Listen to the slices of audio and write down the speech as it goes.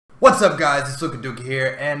What's up, guys? It's Dookie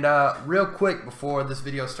here, and real quick before this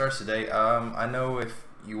video starts today, I know if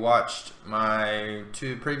you watched my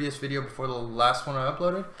previous video before the last one I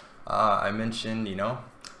uploaded, I mentioned,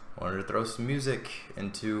 wanted to throw some music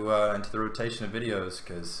into the rotation of videos,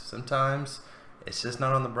 because sometimes it's just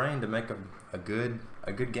not on the brain to make a good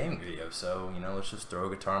gaming video. So let's just throw a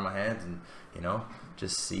guitar in my hands and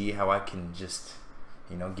just see how I can just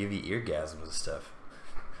give you eargasms and stuff.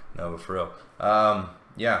 No, but for real.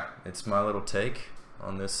 Yeah, it's my little take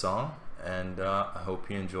on this song, and I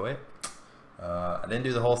hope you enjoy it. I didn't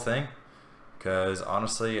do the whole thing because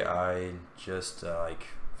honestly I just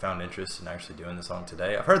found interest in actually doing the song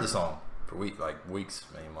today. I've heard the song for weeks,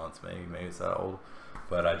 maybe months, maybe it's that old,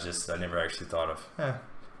 but I never actually thought of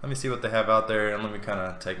let me see what they have out there and let me kind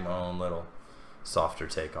of take my own little softer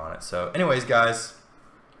take on it. So anyways, guys,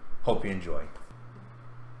 hope you enjoy.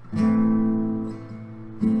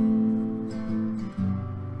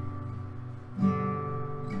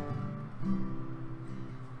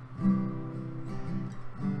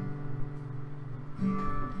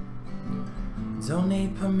 Don't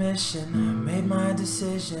need permission, made my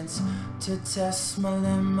decisions to test my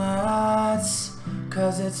limits,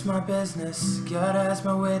 cause it's my business, God as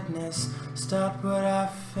my witness, start what I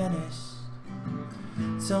finished.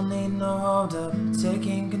 Don't need no hold up,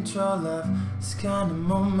 taking control of this kind of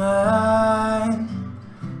moment.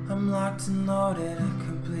 I'm locked and loaded,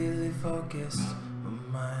 completely focused, my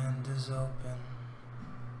mind is open.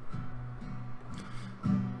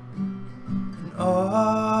 And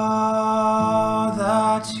all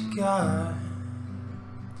that you got,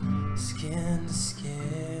 skin to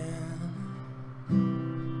skin.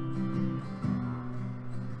 And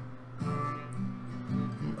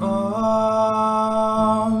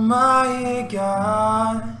all my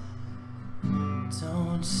God,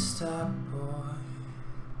 don't stop, boy,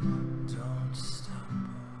 don't stop,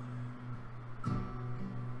 boy.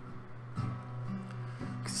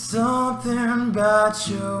 'Cause something about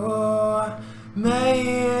you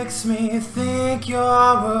makes me think you're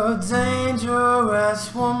a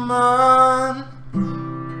dangerous woman.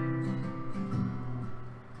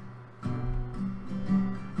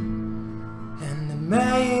 And it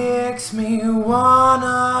makes me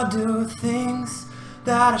wanna do things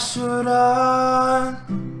that I shouldn't.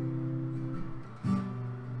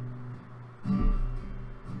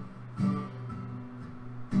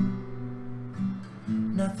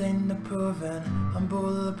 Nothing to proving, I'm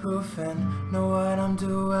bulletproof and know what I'm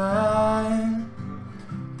doing.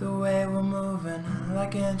 The way we're moving,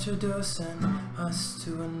 like introducing us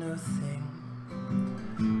to a new thing.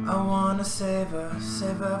 I wanna savor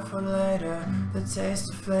for later, the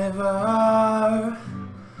taste of flavor.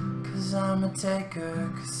 Cause I'm a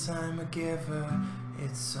taker, cause I'm a giver,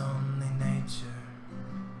 it's only nature.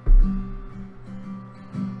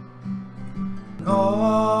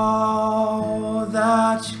 All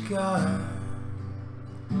that you got,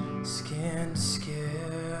 skin to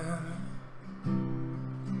skin.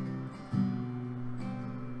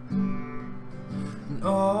 And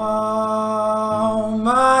oh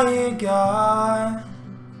my God,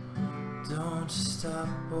 don't stop,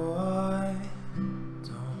 boy,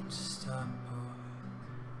 don't stop, boy.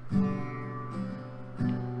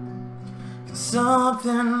 'Cause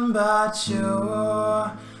something about you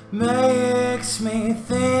makes me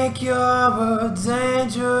think you're a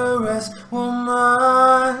dangerous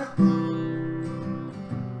woman.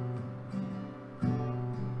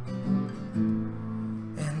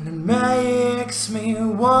 And it makes me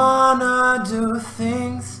wanna do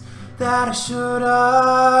things that I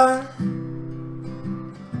shouldn't.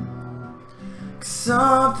 'Cause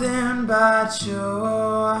something about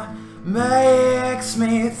you makes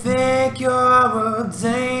me think you're a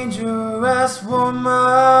dangerous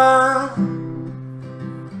woman.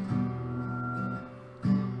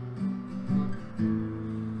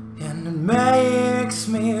 And it makes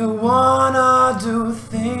me wanna do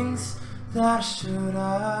things that I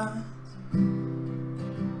shouldn't.